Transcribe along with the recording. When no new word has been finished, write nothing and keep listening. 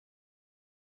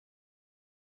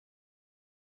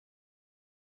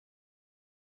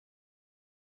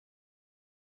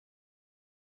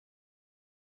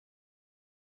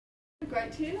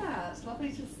great turnout.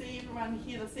 Lovely to see everyone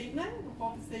here this evening. We've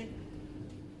obviously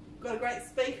got a great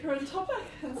speaker and topic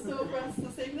in store for us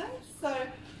this evening. So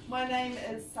my name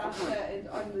is Sasha and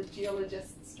I'm the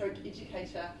geologist stroke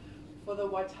educator for the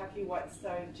Waitaki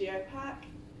Whitestone Geopark.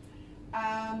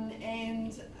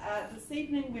 This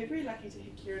evening we're very lucky to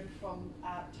have Keren from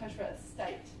Totara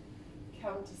Estate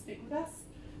come to speak with us.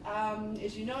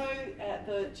 As you know,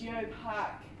 the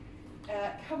Geopark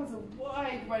covers a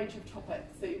wide range of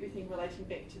topics, so everything relating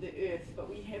back to the earth, but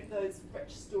we have those rich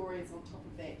stories on top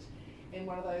of that, and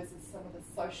one of those is some of the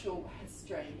social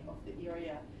history of the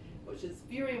area, which is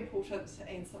very important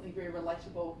and something very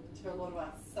relatable to a lot of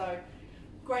us. So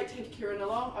great to have Keren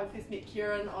along. I first met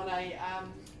Keren on a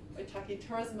Waitaki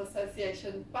Tourism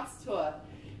Association bus tour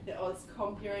that I was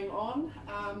comparing on,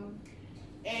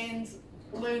 and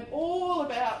learned all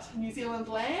about New Zealand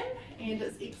lamb and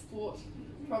its export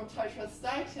from Totara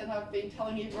Estate, and I've been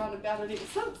telling everyone about it ever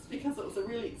since because it was a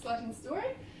really exciting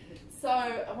story.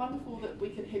 So wonderful that we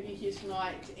could have you here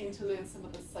tonight and to learn some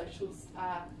of the social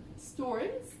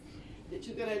stories that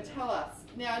you're going to tell us.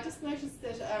 Now I just noticed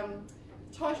that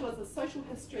the title is A Social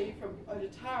History from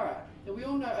Ototara. Now we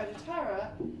all know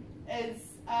Ototara is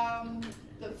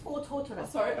Ototara.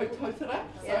 Ototara.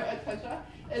 Ototara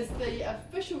is the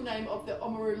official name of the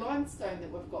Ōamaru limestone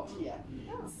that we've got here.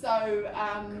 Oh. So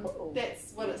cool.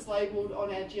 That's what it's labelled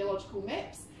on our geological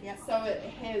maps. Yep. So it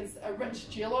has a rich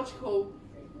geological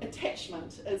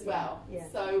attachment as well. Yeah.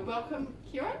 So welcome,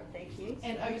 Keren. Thank you.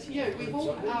 And over to you. We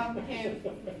will have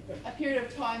a period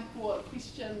of time for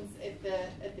questions at the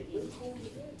end.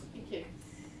 Thank you.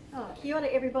 Oh, kia ora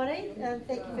everybody. Thank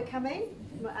you for coming.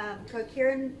 Ko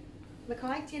Keren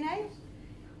Mackay tēnei.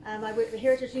 I work for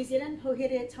Heritage New Zealand,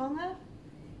 Hōhere Tonga,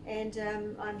 and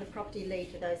I'm the property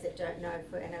lead for those that don't know,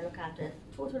 and I look after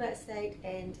Totara Estate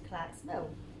and Clark's Mill.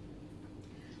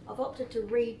 I've opted to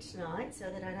read tonight so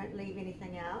that I don't leave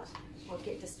anything out or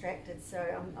get distracted, so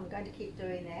I'm going to keep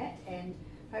doing that, and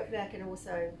hopefully I can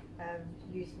also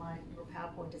use my little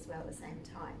PowerPoint as well at the same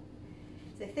time.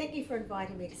 So thank you for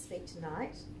inviting me to speak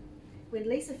tonight. When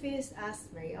Lisa first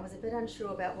asked me, I was a bit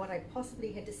unsure about what I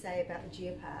possibly had to say about the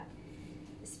Geopark,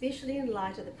 especially in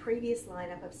light of the previous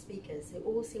lineup of speakers who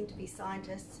all seem to be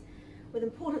scientists with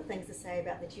important things to say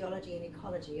about the geology and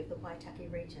ecology of the Waitaki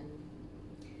region.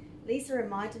 Lisa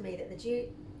reminded me that the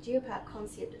Geopark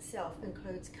concept itself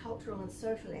includes cultural and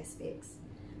social aspects,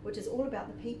 which is all about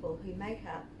the people who make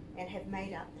up and have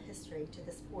made up the history to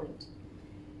this point.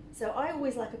 So I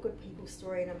always like a good people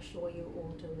story, and I'm sure you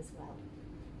all do as well.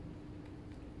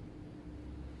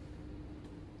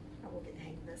 I will get the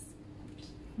hang of this.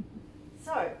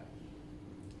 So,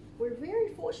 we're very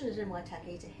fortunate in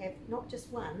Waitaki to have not just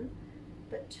one,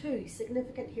 but two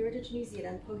significant Heritage New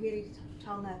Zealand Hōhere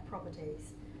Tonga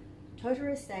properties,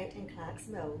 Totara Estate and Clark's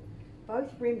Mill,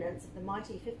 both remnants of the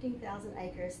mighty 15,000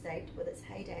 acre estate with its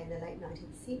heyday in the late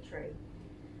 19th century.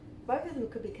 Both of them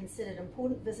could be considered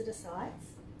important visitor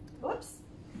sites. Whoops!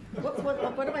 What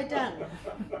have I done?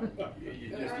 You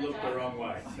just looked the wrong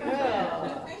way.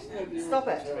 Oh, stop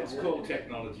it. It's called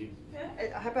technology.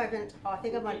 I hope I haven't. Oh, I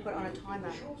think I might put it on a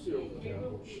timer.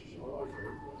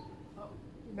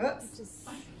 Oops.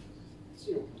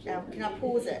 Can I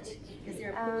pause it? Is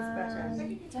there a pause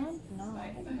button? Don't know.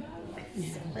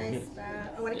 Space bar.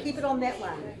 I want to keep it on that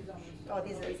one. Oh,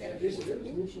 there's it.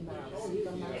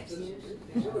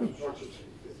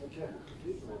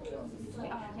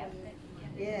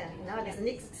 Yeah, no, there's the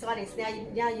next exciting. So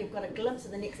now you've got a glimpse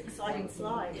of the next exciting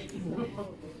slide.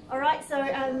 All right,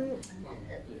 so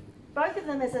both of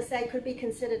them, as I say, could be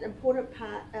considered important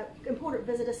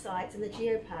visitor sites in the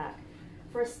Geopark.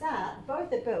 For a start,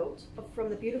 both are built from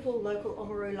the beautiful local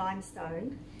Ōamaru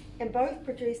limestone, and both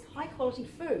produce high quality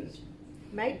food,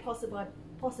 made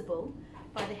possible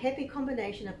by the happy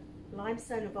combination of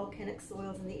limestone and volcanic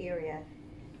soils in the area,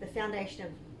 the foundation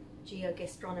of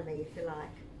geogastronomy, if you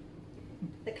like.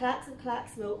 The Clarks and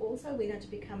Clark's Mill also went on to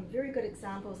become very good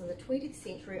examples in the 20th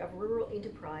century of rural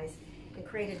enterprise and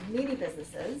created many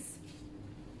businesses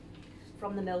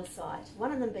from the mill site,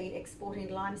 one of them being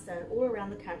exporting limestone all around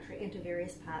the country into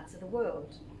various parts of the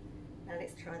world. Now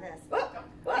let's try this. What?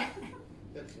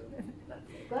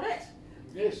 Got it?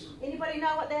 Yes. Anybody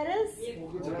know what that is?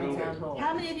 Yeah.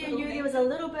 How many of you knew there was a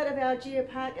little bit of our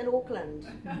Geopark in Auckland?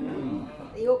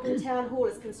 The Auckland Town Hall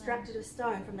is constructed of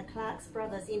stone from the Clarks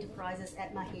Brothers enterprises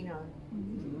at Mahino.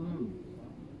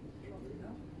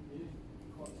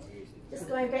 Just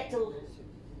going back to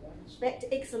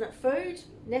excellent food,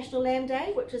 National Lamb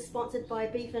Day, which is sponsored by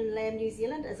Beef and Lamb New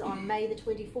Zealand, is on May the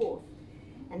 24th.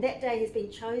 And that day has been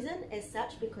chosen as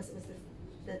such because it was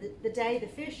the day the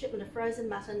first shipment of frozen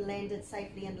mutton landed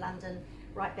safely in London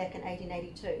right back in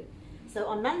 1882. So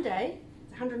on Monday,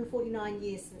 it's 149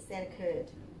 years since that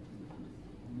occurred.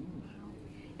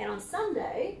 And on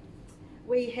Sunday,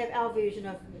 we have our version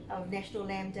of National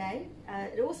Lamb Day.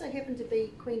 It also happened to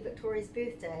be Queen Victoria's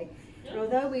birthday. And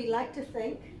although we like to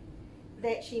think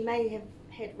that she may have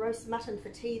had roast mutton for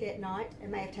tea that night, it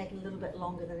may have taken a little bit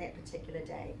longer than that particular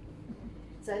day.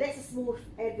 So that's a small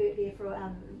advert there for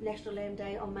National Lamb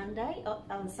Day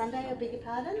on Sunday, I beg your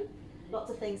pardon. Lots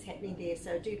of things happening there,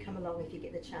 so do come along if you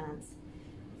get the chance.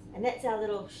 And that's our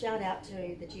little shout out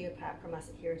to the Geopark from us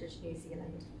at Heritage New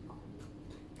Zealand.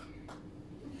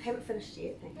 Haven't finished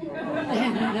yet, thank you.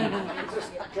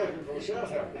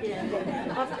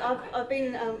 Yeah, I've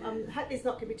been. Hope there's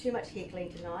not going to be too much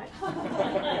heckling tonight.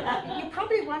 You're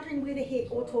probably wondering where the heck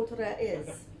Ototara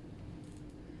is.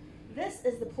 This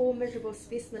is the poor, miserable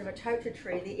specimen of a totara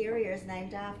tree the area is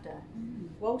named after.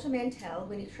 Walter Mantell,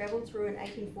 when he travelled through in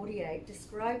 1848,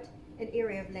 described an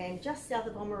area of land just south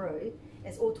of Ōamaru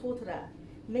as Ototara,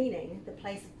 meaning the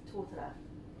place of Totara.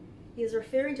 He is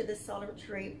referring to this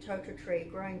solitary totara tree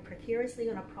growing precariously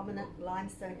on a prominent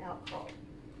limestone outcrop.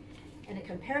 In a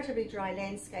comparatively dry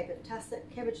landscape of tussock,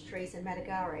 cabbage trees and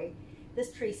matagari,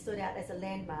 this tree stood out as a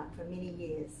landmark for many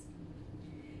years.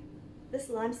 This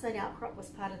limestone outcrop was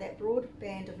part of that broad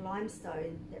band of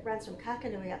limestone that runs from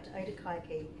Kakanui up to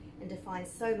Waitaki and defines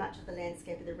so much of the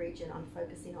landscape of the region I'm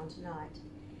focusing on tonight.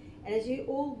 And as you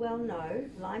all well know,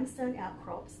 limestone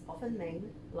outcrops often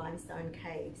mean limestone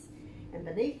caves. And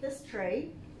beneath this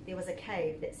tree, there was a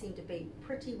cave that seemed to be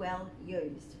pretty well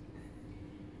used.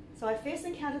 So I first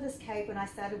encountered this cave when I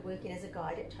started working as a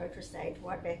guide at Totara State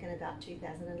right back in about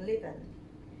 2011.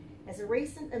 As a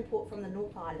recent import from the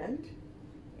North Island,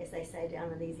 as they say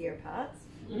down in these air parts,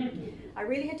 I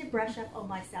really had to brush up on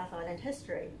my South Island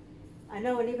history. I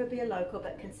know I'll never be a local,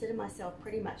 but consider myself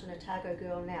pretty much an Otago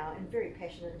girl now and very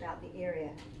passionate about the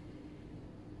area.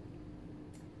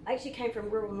 I actually came from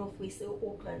rural northwest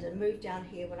Auckland and moved down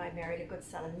here when I married a good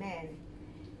Southern man.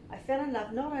 I fell in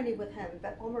love not only with him,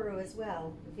 but Ōamaru as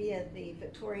well, via the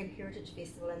Victorian Heritage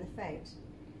Festival and the Fete.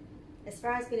 As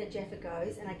far as being a Jaffa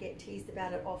goes, and I get teased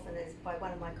about it often as by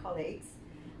one of my colleagues,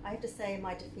 I have to say in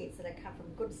my defence that I come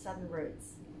from good southern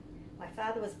roots. My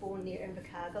father was born near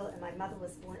Invercargill and my mother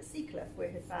was born at Seacliff,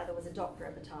 where her father was a doctor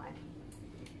at the time.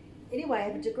 Anyway, I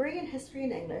have a degree in history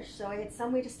and English, so I had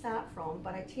somewhere to start from,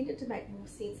 but I tended to make more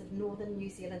sense of northern New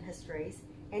Zealand histories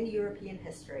and European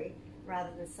history rather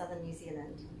than southern New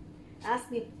Zealand.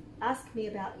 Ask me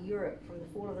about Europe from the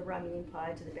fall of the Roman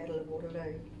Empire to the Battle of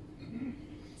Waterloo.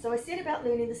 So I set about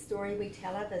learning the story we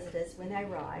tell our visitors when they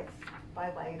arrive by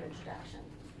way of introduction.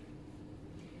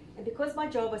 And because my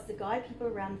job was to guide people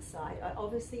around the site, I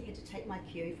obviously had to take my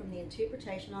cue from the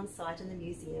interpretation on site in the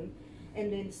museum and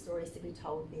learn the stories to be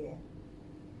told there.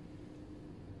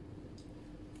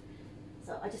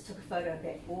 So I just took a photo of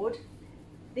that board.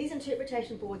 These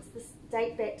interpretation boards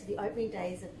date back to the opening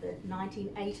days of the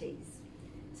 1980s.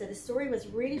 So the story was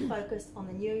really focused on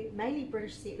the new, mainly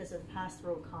British settlers of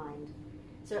pastoral kind.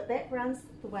 So it backgrounds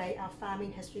the way our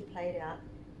farming history played out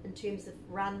in terms of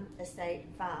run, estate,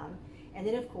 farm, and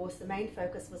then of course the main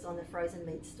focus was on the frozen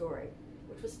meat story,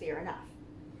 which was fair enough.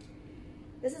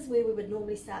 This is where we would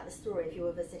normally start the story if you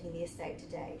were visiting the estate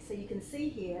today. So you can see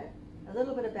here a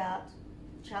little bit about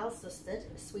Charles Susted,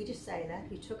 a Swedish sailor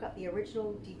who took up the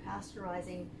original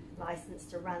depasteurising licence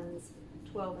to runs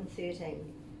 12 and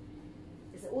 13.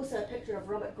 There's also a picture of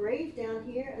Robert Grieve down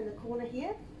here in the corner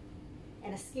here,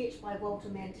 and a sketch by Walter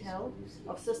Mantell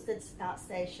of Susted's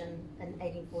outstation in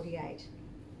 1848.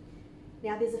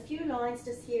 Now there's a few lines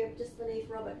just here, just beneath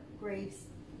Robert Grieve's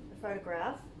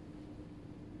photograph,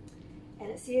 and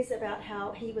it says about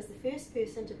how he was the first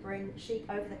person to bring sheep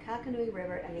over the Kakanui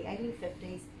River in the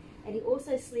 1850s, and he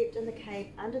also slept in the cave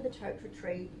under the totara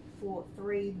tree for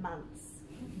 3 months.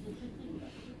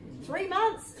 3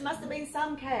 months? It must have been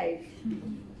some cave.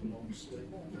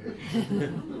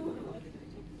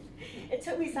 It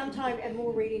took me some time and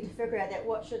more reading to figure out that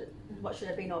what should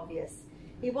have been obvious.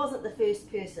 He wasn't the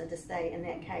first person to stay in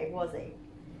that cave, was he?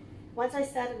 Once I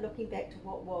started looking back to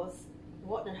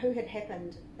what and who had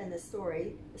happened in the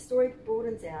story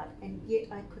broadens out, and yet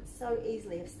I could so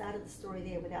easily have started the story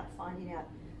there without finding out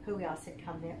who else had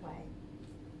come that way.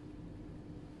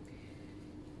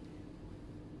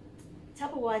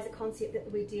 Tapuwae is a concept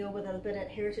that we deal with a bit at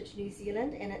Heritage New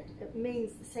Zealand, and it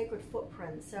means the sacred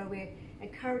footprint. So we're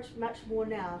encouraged much more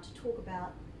now to talk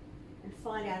about and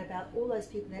find out about all those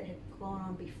people that had gone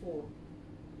on before.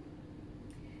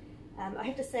 I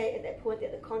have to say at that point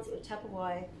that the concept of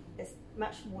Tapuwae is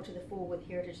much more to the fore with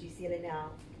Heritage New Zealand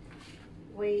now.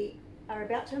 We are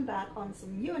about to embark on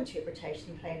some new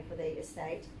interpretation plan for the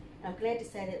estate, And I'm glad to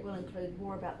say that it will include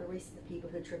more about the rest of the people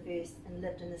who traversed and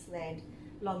lived in this land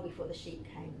long before the sheep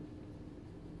came.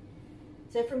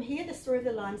 So from here, the story of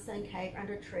the limestone cave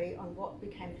under a tree on what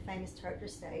became the famous Totara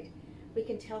estate, we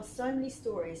can tell so many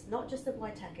stories, not just of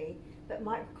Waitaki, but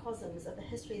microcosms of the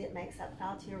history that makes up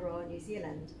Aotearoa, New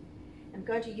Zealand. I'm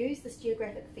going to use this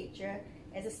geographic feature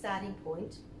as a starting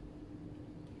point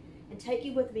and take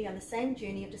you with me on the same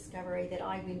journey of discovery that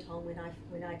I went on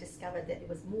when I discovered that there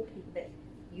was more people that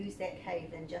used that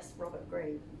cave than just Robert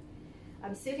Grieve.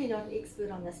 I'm certainly not an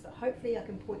expert on this, but hopefully I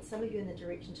can point some of you in the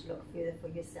direction to look further for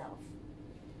yourself.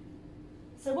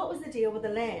 So what was the deal with the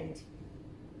land?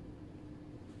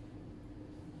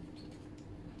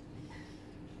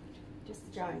 Just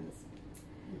the Jones.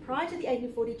 Prior to the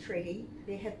 1840 treaty,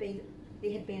 there had been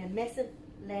a massive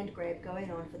land grab going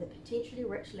on for the potentially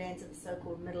rich lands of the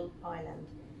so-called Middle Island.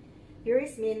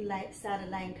 Various men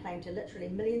started laying claim to literally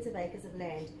millions of acres of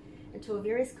land until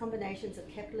various combinations of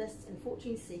capitalists and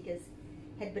fortune seekers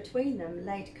had between them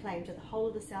laid claim to the whole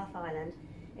of the South Island,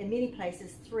 in many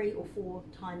places 3 or 4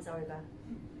 times over.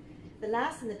 The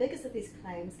last and the biggest of these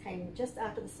claims came just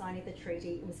after the signing of the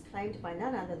treaty and was claimed by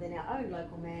none other than our own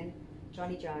local man,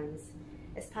 Johnny Jones,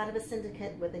 as part of a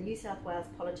syndicate with a New South Wales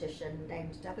politician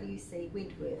named W.C.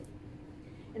 Wentworth.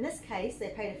 In this case, they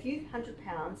paid a few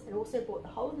 £100 and also bought the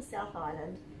whole of the South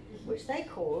Island, which they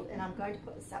called, and I'm going to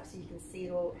put this up so you can see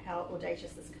it all, how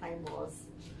audacious this claim was,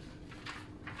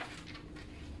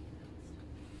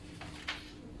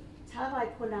 Tapuwae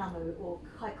Pounamu, or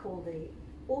Kaipara,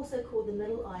 also called the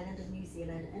Middle Island of New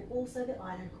Zealand, and also the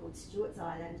island called Stewart's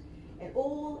Island, and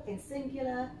all in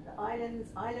singular, the islands,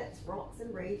 islets, rocks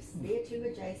and reefs, thereto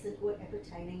adjacent or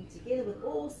appertaining, together with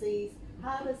all seas,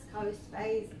 harbours, coasts,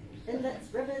 bays,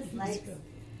 inlets, rivers, lakes,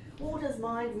 waters,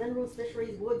 mines, minerals,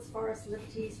 fisheries, woods, forests,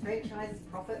 liberties, franchises,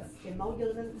 profits,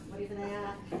 emoluments, whatever they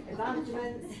are,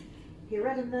 advantagements,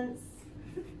 hereditaments,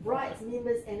 rights,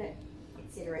 members, and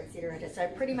etc., etc. So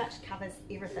it pretty much covers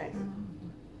everything.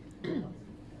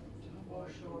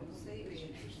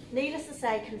 Needless to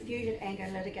say, confusion, anger,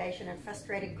 litigation, and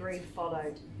frustrated greed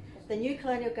followed. The new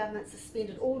colonial government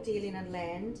suspended all dealing in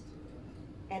land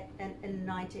in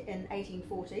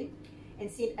 1840 and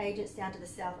sent agents down to the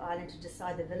South Island to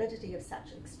decide the validity of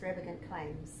such extravagant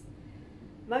claims.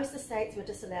 Most estates were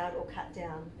disallowed or cut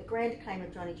down. The grand claim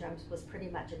of Johnny Jones was pretty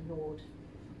much ignored.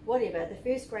 Whatever, the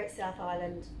first great South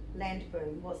Island land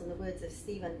boom was, in the words of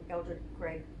Stephen Eldred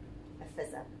Gregg, a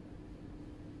fizzer.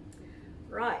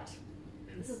 Right.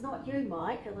 This is not you,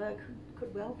 Mike, although it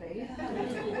could well be.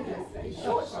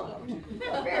 Short,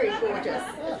 very gorgeous.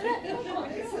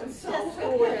 Just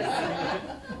gorgeous.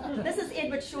 This is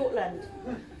Edward Shortland.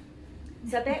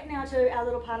 So back now to our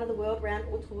little part of the world around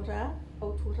Ototara.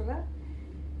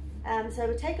 So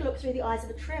we'll take a look through the eyes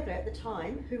of a traveller at the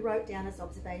time who wrote down his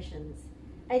observations.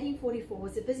 1844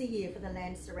 was a busy year for the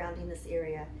land surrounding this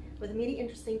area, with many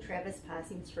interesting travellers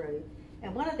passing through,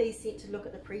 and one of these sent to look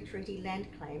at the pre-treaty land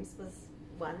claims was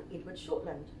one Edward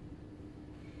Shortland.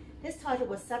 His title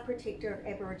was Sub-Protector of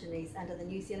Aborigines under the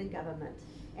New Zealand Government,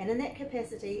 and in that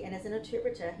capacity and as an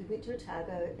interpreter he went to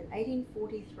Otago in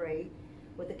 1843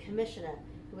 with the Commissioner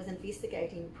who was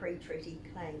investigating pre-treaty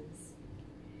claims.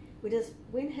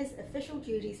 When his official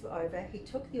duties were over, he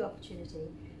took the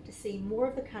opportunity to see more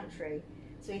of the country,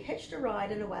 so he hitched a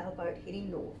ride in a whaleboat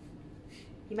heading north.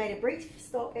 He made a brief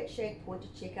stop at Shag Point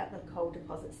to check out the coal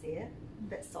deposits there, a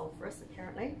bit sulphurous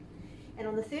apparently, and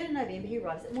on the 3rd of November he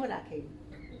arrives at Waitaki.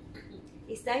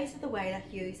 He stays with the whaler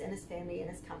Hughes and his family in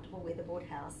his comfortable weatherboard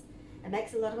house and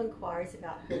makes a lot of inquiries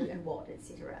about who and what,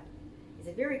 etc. He's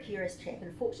a very curious chap,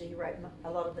 and fortunately he wrote a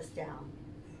lot of this down.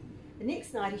 The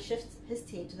next night he shifts his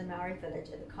tent to the Maori village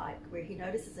at the Kaipara, where he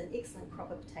notices an excellent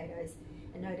crop of potatoes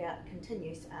and no doubt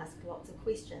continues to ask lots of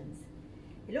questions.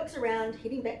 He looks around,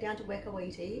 heading back down to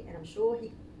Waikawiti, and I'm sure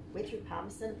he went through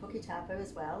Palmerston and Puketapu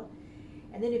as well,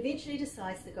 and then eventually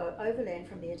decides to go overland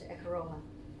from there to Akaroa.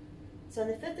 So on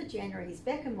the 5th of January he's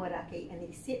back in Waitaki, and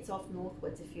he sets off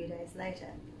northwards a few days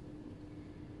later.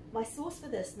 My source for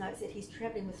this notes that he's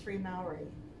travelling with 3 Maoris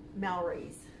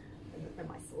in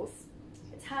my source.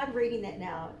 It's hard reading that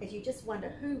now, as you just wonder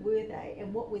who were they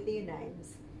and what were their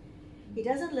names. He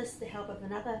does enlist the help of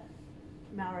another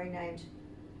Maori named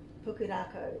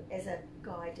Pukurako as a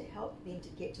guide to help them to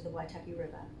get to the Waitaki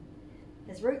River.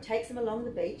 His route takes him along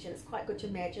the beach, and it's quite good to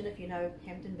imagine if you know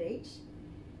Hampton Beach,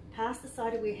 past the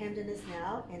side of where Hampton is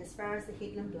now and as far as the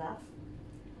Headland Bluff.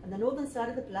 On the northern side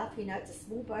of the bluff he notes a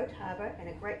small boat harbour and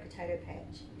a great potato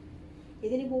patch. He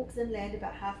then walks inland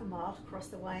about half a mile to cross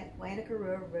the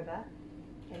Waianakarua River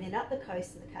and then up the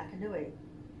coast to the Kakanui.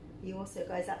 He also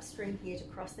goes upstream here to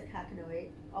cross the Kakanui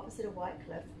opposite a white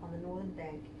cliff on the northern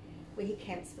bank where he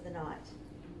camps for the night.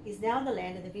 He's now on the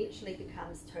land and eventually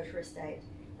becomes Totara Estate,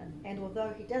 and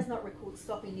although he does not record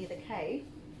stopping near the cave,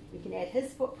 we can add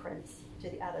his footprints to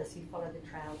the others who follow the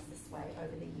trails this way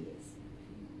over the years.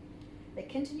 They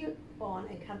continue on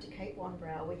and come to Cape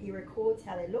Wonbrow, where he records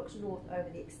how they looked north over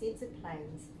the extensive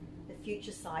plains, the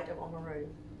future site of Ōamaru.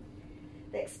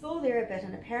 They explore there a bit,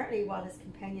 and apparently while his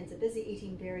companions are busy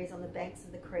eating berries on the banks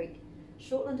of the creek,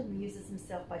 Shortland amuses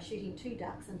himself by shooting 2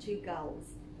 ducks and 2 gulls.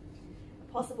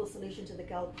 A possible solution to the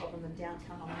gull problem in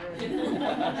downtown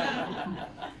Ōamaru.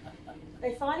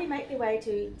 They finally make their way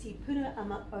to Te Puna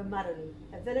Ōamaru,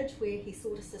 a village where he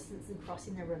sought assistance in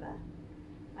crossing the river.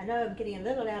 I know I'm getting a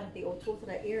little out of the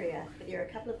Ototara area, but there are a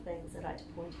couple of things I'd like to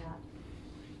point out.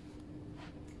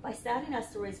 By starting our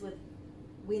stories with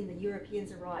when the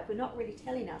Europeans arrived, we're not really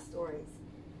telling our stories.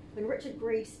 When Richard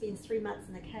Greaves spends 3 months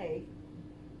in the cave,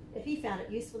 if he found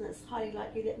it useful, then it's highly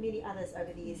likely that many others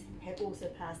over the years have also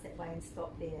passed that way and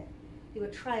stopped there. There were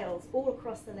trails all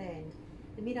across the land.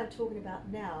 The men I'm talking about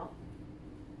now,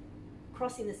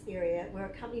 crossing this area, were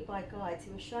accompanied by guides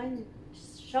who were showing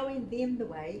them the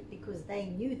way because they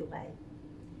knew the way.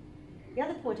 The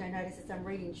other point I notice as I'm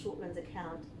reading Shortland's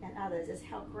account and others is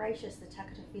how gracious the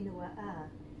takata whenua are.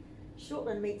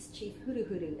 Shortland meets Chief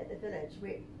Huruhuru at the village,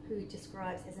 who he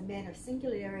describes as a man of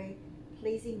singularly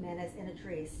pleasing manners and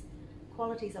address,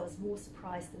 qualities I was more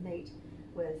surprised to meet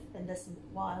with in this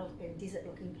wild and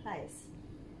desert-looking place.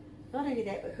 Not only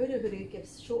that, but Huruhuru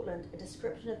gives Shortland a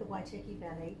description of the Waitaki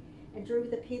Valley and drew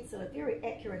with a pencil a very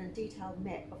accurate and detailed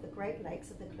map of the Great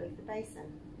Lakes of the Clutha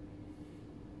Basin.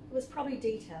 It was probably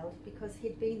detailed because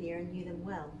he'd been there and knew them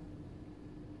well.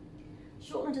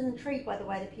 Shortland is intrigued by the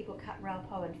way the people cut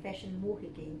raupo and fashion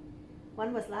mohiki.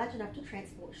 One was large enough to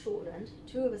transport Shortland,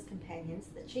 2 of his companions,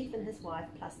 the chief and his wife,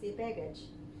 plus their baggage.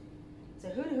 So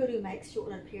Huruhuru makes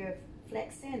Shortland a pair of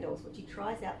flax sandals, which he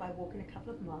tries out by walking a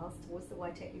couple of miles towards the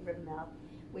Waitaki River mouth,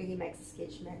 where he makes a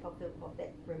sketch map of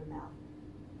that river mouth.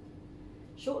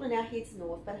 Shortland now heads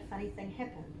north, but a funny thing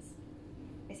happens.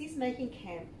 As he's making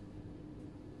camp,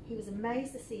 he was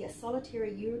amazed to see a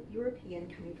solitary European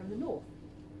coming from the north.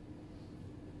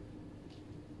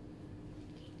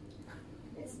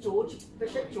 It's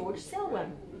Bishop George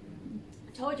Selwyn.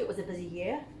 I told you it was a busy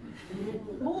year.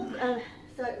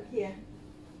 So here,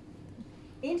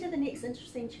 enter the next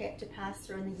interesting chap to pass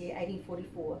through in the year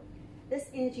 1844. This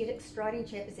energetic, striding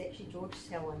chap is actually George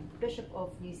Selwyn, Bishop of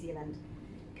New Zealand,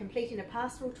 completing a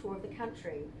pastoral tour of the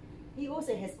country. He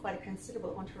also has quite a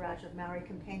considerable entourage of Maori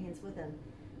companions with him,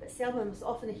 but Selwyn was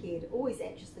often ahead, always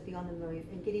anxious to be on the move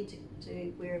and getting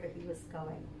to wherever he was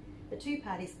going. The 2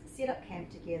 parties set up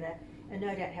camp together and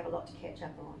no doubt have a lot to catch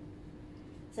up on.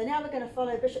 So now we're going to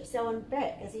follow Bishop Selwyn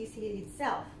back as he's headed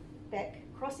south, back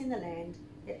crossing the land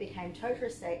that became Totara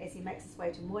Estate as he makes his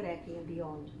way to Waitaki and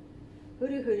beyond.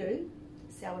 Huruhuru,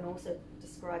 Selwyn also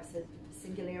describes as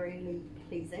singularly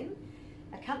pleasing,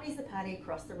 accompanies the party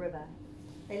across the river.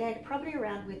 They land probably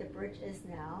around where the bridge is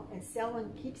now, and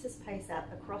Selwyn keeps his pace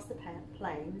up across the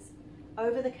plains,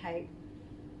 over the Cape,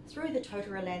 through the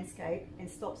Totara landscape,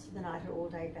 and stops for the night at All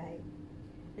Day Bay.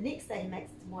 The next day he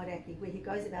makes it to Waitaki, where he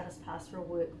goes about his pastoral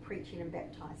work, preaching and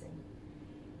baptising.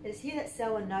 It is here that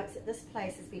Selwyn notes that this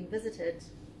place has been visited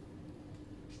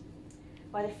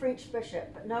by the French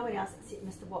bishop, but no one else except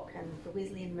Mr. Watkin, the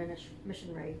Wesleyan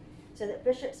missionary, so that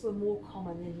bishops were more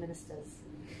common than ministers.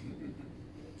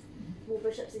 More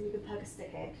bishops than you could poke a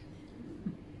stick at.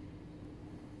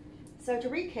 So to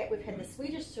recap, we've had the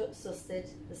Swedish Sisted,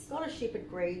 the Scottish Shepherd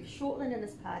Greaves, Shortland and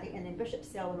his party, and then Bishop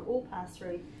Selwyn all passed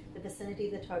through the vicinity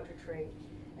of the Totara tree.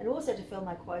 And also to fill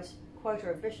my quota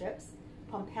of bishops,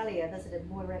 Pompelia visited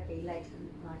Waitaki late in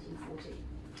 1940.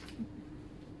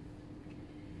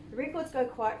 The records go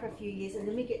quiet for a few years, and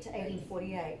then we get to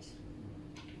 1848.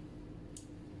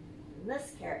 And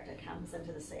this character comes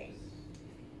into the scene.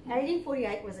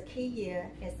 1848 was a key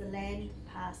year as the land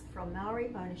passed from Maori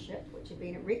ownership, which had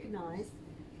been recognised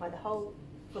for the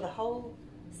whole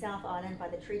South Island by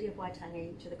the Treaty of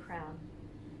Waitangi, to the Crown.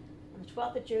 On the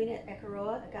 12th of June at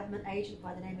Akaroa, a government agent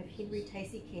by the name of Henry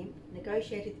Tacey Kemp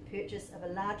negotiated the purchase of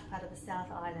a large part of the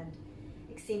South Island,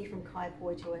 extending from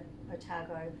Kaipara to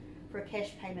Otago, for a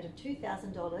cash payment of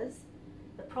 $2,000,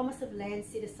 the promise of land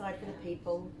set aside for the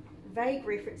people, vague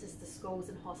references to schools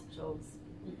and hospitals.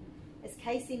 As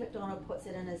K.C. MacDonald puts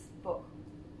it in his book,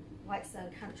 Whitestone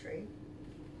Country,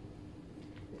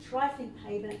 the trifling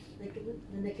payment,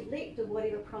 the neglect of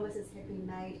whatever promises had been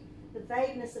made, the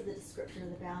vagueness of the description of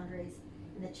the boundaries,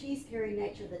 and the cheese-carrying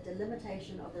nature of the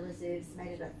delimitation of the reserves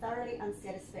made it a thoroughly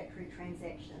unsatisfactory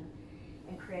transaction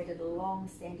and created a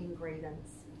long-standing grievance.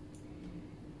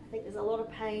 I think there's a lot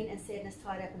of pain and sadness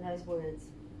tied up in those words.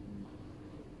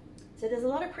 So there's a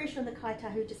lot of pressure on the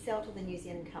Kaitahu to sell to the New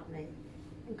Zealand company,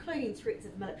 including threats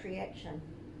of military action.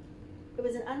 It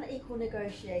was an unequal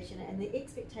negotiation, and the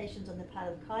expectations on the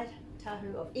part of the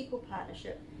Kaitahu of equal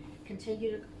partnership,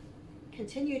 continued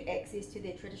access to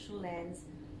their traditional lands,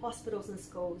 hospitals and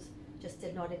schools just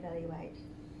did not evaluate.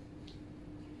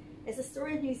 As the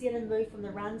story of New Zealand moved from the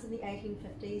runs in the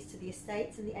 1850s to the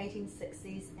estates in the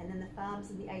 1860s and then the farms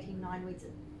in the 1890s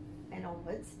and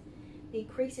onwards, the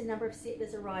increasing number of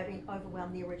settlers arriving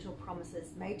overwhelmed the original promises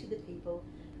made to the people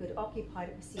who had occupied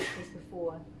it for centuries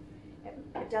before.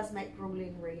 It does make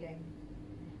grueling reading.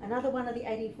 Another one of the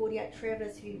 1848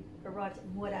 travellers who arrived at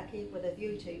Waitaki with a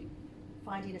view to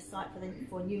finding a site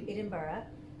for New Edinburgh,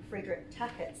 Frederick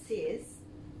Tuckett, says,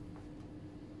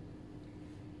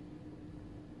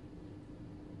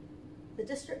 the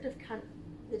district of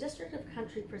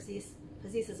country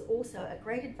possesses also a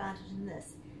great advantage in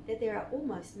this, that there are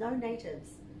almost no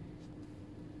natives.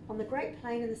 On the Great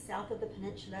Plain in the south of the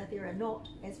peninsula, there are not,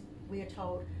 as we are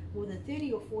told, more than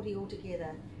 30 or 40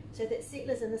 altogether, so that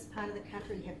settlers in this part of the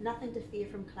country have nothing to fear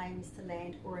from claims to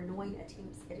land or annoying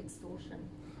attempts at extortion.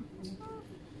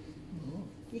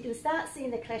 You can start seeing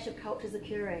the clash of cultures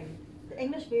occurring. The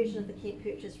English version of the Kent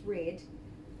Purchase read,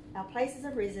 our places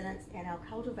of residence and our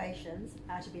cultivations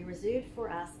are to be reserved for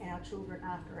us and our children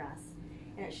after us,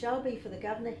 and it shall be for the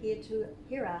governor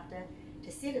hereafter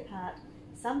to set apart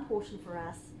some portion for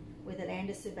us where the land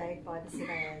is surveyed by the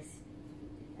surveyors.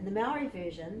 In the Maori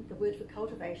version, the word for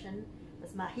cultivation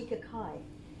was mahika kai,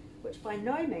 which by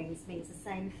no means means the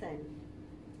same thing.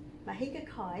 Mahika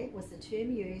kai was the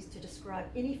term used to describe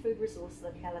any food resource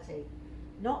locality,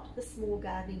 not the small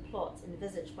gardening plots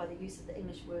envisaged by the use of the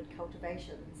English word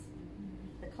cultivations.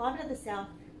 The climate of the south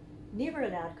never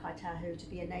allowed Kaitahu to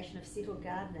be a nation of settled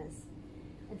gardeners,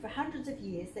 and for hundreds of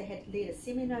years they had led a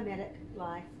semi-nomadic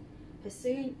life,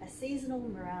 pursuing a seasonal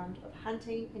round of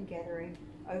hunting and gathering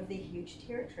over their huge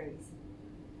territories.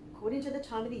 According to the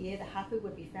time of the year, the hapu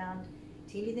would be found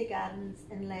tending their gardens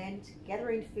inland,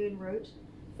 gathering fern root,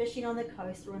 fishing on the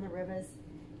coast or in the rivers,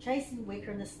 chasing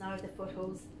weaker in the snow of the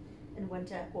foothills in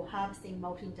winter, or harvesting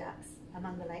molting ducks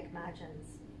among the lake margins.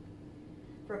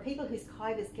 For a people whose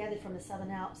kai was gathered from the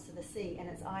Southern Alps to the sea and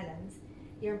its islands,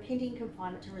 their impending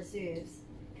confinement to reserves,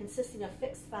 consisting of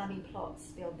fixed farming plots,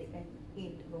 spelled the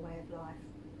end of a way of life.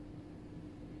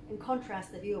 In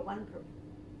contrast, the view of one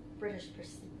British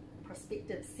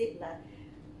prospective settler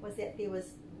was that there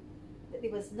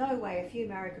was no way a few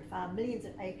Maori could farm millions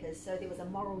of acres, so there was a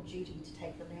moral duty to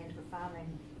take the land for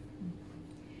farming.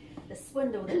 The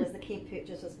swindle that was the Kent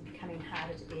Purchase was becoming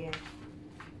harder to bear.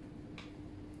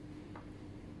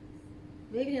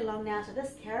 Moving along now to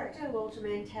this character, Walter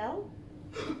Mantell.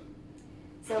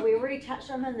 So we already touched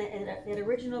on him, that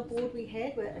original board we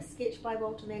had, with a sketch by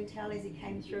Walter Mantell as he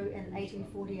came through in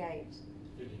 1848.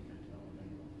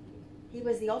 He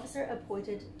was the officer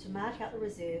appointed to mark out the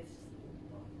reserves,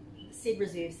 said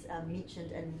reserves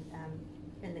mentioned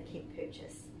in the Kent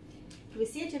Purchase. He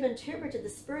was said to have interpreted the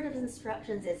spirit of his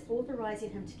instructions as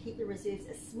authorising him to keep the reserves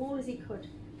as small as he could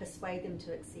persuade them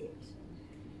to accept.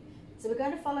 So we're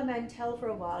going to follow Mantell for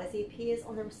a while as he appears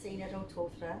on the scene at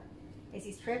Ototara as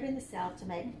he's travelling the south to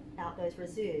make out those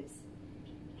reserves.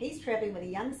 He's travelling with a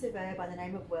young surveyor by the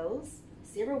name of Wills,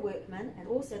 several workmen, and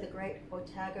also the great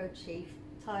Otago chief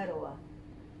Tairoa.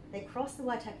 They crossed the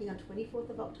Waitaki on 24th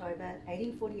of October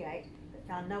 1848, but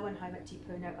found no one home at Te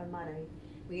Puna Ōamaru,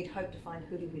 where he'd hoped to find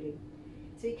Huruhuru.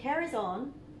 So he carries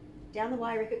on down the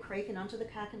Waireka Creek and onto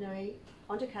Kakanui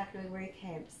where he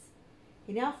camps.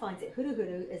 He now finds that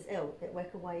Huruhuru is ill at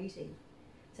Waikawaiiti.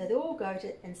 So they all go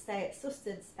and stay at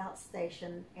Susted's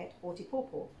outstation at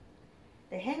Ōtipopo.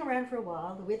 They hang around for a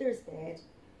while, the weather is bad,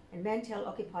 and Mantell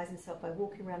occupies himself by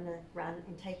walking around the run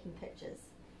and taking sketches.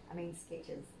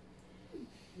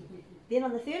 Then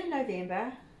on the 3rd of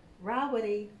November,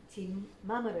 Rawiri Te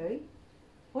Mamaru,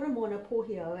 Horomona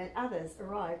Pōhio and others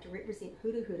arrive to represent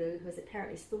Huruhuru, who is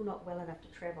apparently still not well enough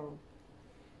to travel.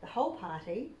 The whole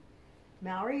party,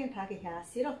 Maori and Pākehā,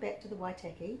 set off back to the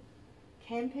Waitaki,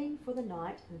 camping for the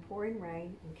night in pouring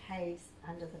rain in caves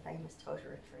under the famous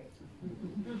Totara tree.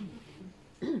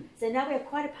 So now we have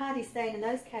quite a party staying in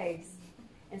those caves,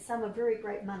 and some are very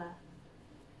great mana.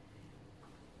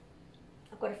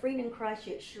 I've got a friend in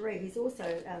Christchurch, Cherie, he's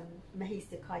also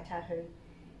Mahista Kaitahu,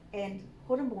 and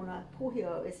Horomona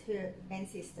Pōhio is her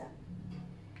ancestor.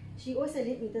 She also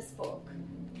lent me this book,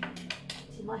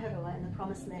 Te Maiharoa in the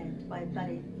Promised Land by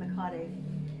Buddy Makari,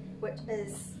 which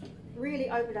is really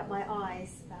opened up my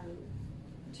eyes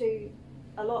to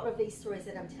a lot of these stories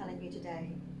that I'm telling you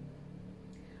today.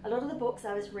 A lot of the books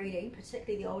I was reading,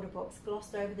 particularly the older books,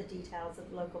 glossed over the details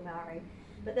of local Maori,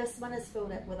 but this one is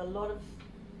filled up with a lot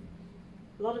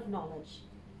of knowledge.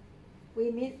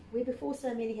 Where before so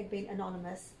many had been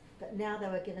anonymous, but now they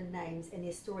were given names and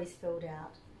their stories filled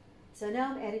out. So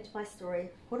now I'm adding to my story,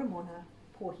 Horomona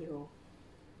Pōhio.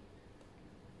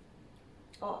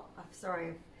 Oh, I'm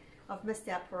sorry, I've missed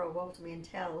out poor old Walter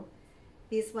Mantell.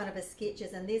 There's one of his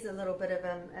sketches, and there's a little bit of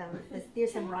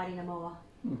there's him riding a moa.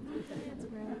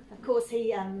 Of course,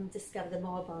 he discovered the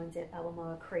moa bones at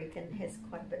Ōamaru Creek and has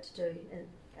quite a bit to do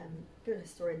and bit of a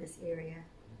story in this area.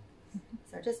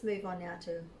 So I'll just move on now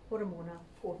to Horomona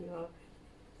Pōhio.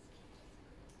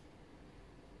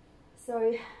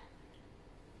 So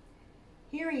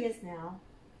here he is now,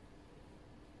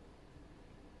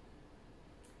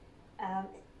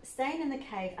 staying in the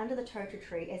cave under the totara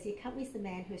tree as he accompanies the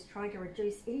man who is trying to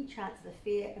reduce any chance of a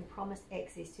fair and promised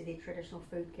access to their traditional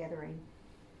food gathering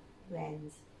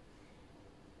lands.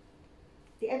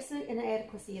 The absolute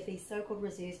inadequacy of these so-called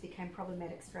reserves became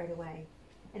problematic straight away.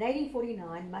 In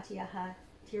 1849, Matiaha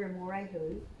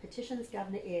Tiramorehu petitions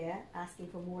Governor Eyre asking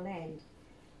for more land.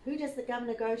 Who does the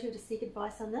governor go to seek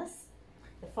advice on this?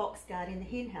 The fox guard in the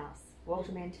hen house,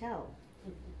 Walter Mantell.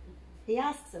 He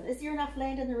asks him, is there enough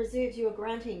land in the reserves you are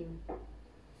granting?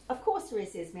 Of course there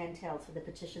is, says Mantell, so the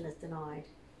petition is denied.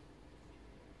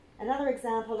 Another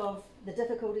example of the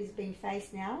difficulties being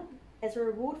faced now, as a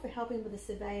reward for helping with the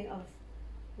surveying of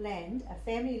land, a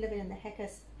family living in the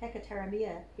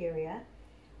Hakataramia area,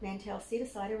 Mantell set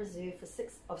aside a reserve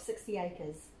of 60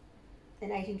 acres in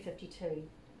 1852.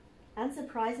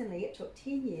 Unsurprisingly, it took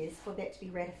 10 years for that to be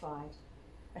ratified.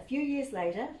 A few years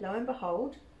later, lo and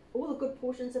behold, all the good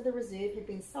portions of the reserve had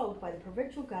been sold by the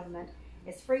provincial government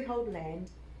as freehold land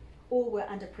or were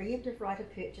under preemptive right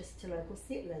of purchase to local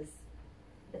settlers.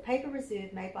 The paper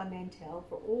reserve made by Mantell,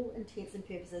 for all intents and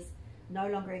purposes, no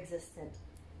longer existed.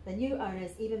 The new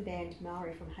owners even banned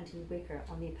Maori from hunting weka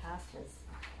on their pastures.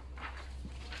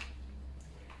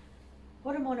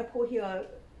 Horomona Pōhio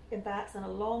embarks on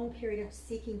a long period of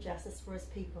seeking justice for his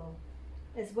people.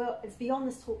 As well, it's beyond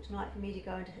this talk tonight for me to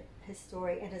go into his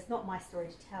story, and it's not my story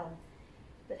to tell.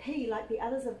 But he, like the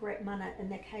others of Great Mana in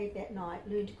their cave that night,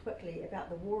 learned quickly about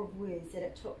the war of words that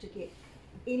it took to get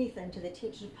anything to the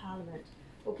attention of Parliament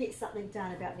or get something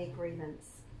done about their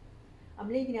grievance. I'm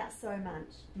leaving out so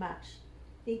much.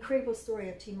 The incredible story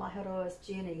of Te Maiharoa's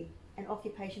journey and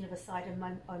occupation of a site in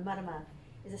Ōmarama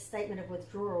is a statement of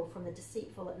withdrawal from the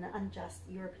deceitful and unjust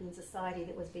European society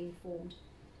that was being formed.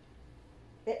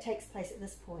 That takes place at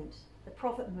this point. The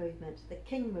Prophet movement, the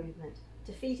King movement,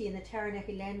 Te Whiti and the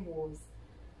Taranaki land wars.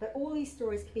 But all these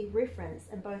stories can be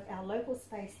referenced in both our local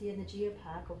space here in the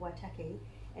Geopark of Waitaki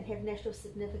and have national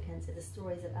significance as the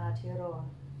stories of Aotearoa.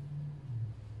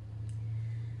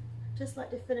 I'd just like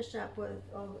to finish up with,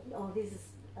 there's this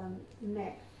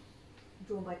map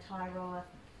drawn by Tairoa.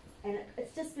 And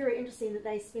it's just very interesting that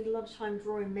they spend a lot of time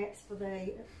drawing maps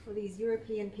for these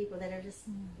European people that are just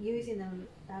using them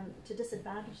to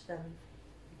disadvantage them.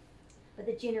 But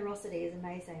the generosity is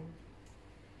amazing.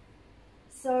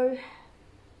 So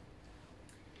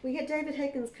we had David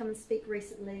Higgins come and speak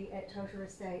recently at Totara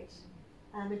Estate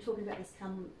and talking about this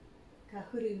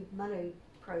Kahuru Manu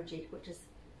project, which is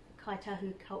a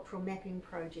Kaitahu cultural mapping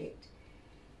project.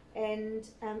 And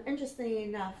interestingly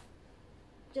enough,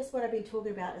 just what I've been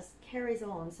talking about carries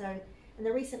on. So in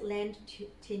the recent land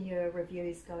tenure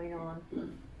reviews going on,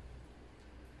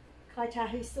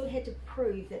 Kaitahu still had to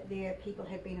prove that their people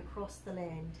had been across the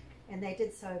land, and they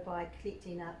did so by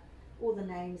collecting up all the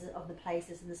names of the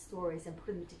places and the stories and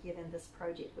putting them together in this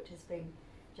project, which has been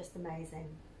just amazing.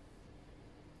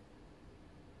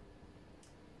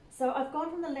 So I've gone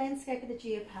from the landscape of the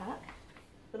Geopark,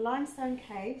 the limestone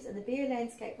caves and the bare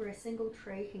landscape where a single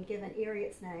tree can give an area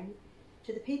its name,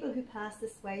 to the people who passed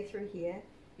this way through here,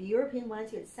 the European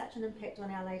ones who had such an impact on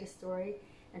our latest story,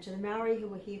 and to the Maori who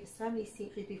were here for so many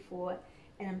centuries before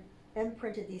and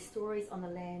imprinted their stories on the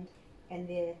land and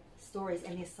their stories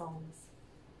and their songs.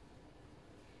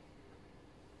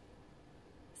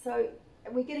 So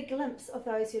we get a glimpse of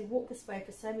those who had walked this way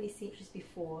for so many centuries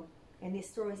before, and their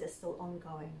stories are still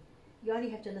ongoing. You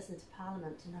only have to listen to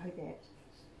Parliament to know that.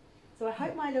 So I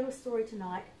hope my little story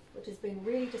tonight, which has been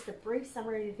really just a brief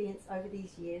summary of events over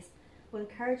these years, will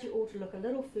encourage you all to look a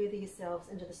little further yourselves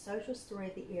into the social story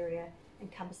of the area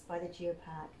encompassed by the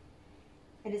Geopark.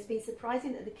 And it's been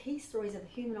surprising that the key stories of the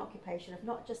human occupation of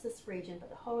not just this region but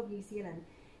the whole of New Zealand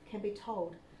can be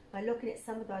told by looking at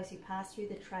some of those who passed through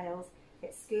the trails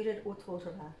that skirted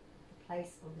Ototara, the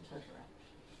place of the Totara.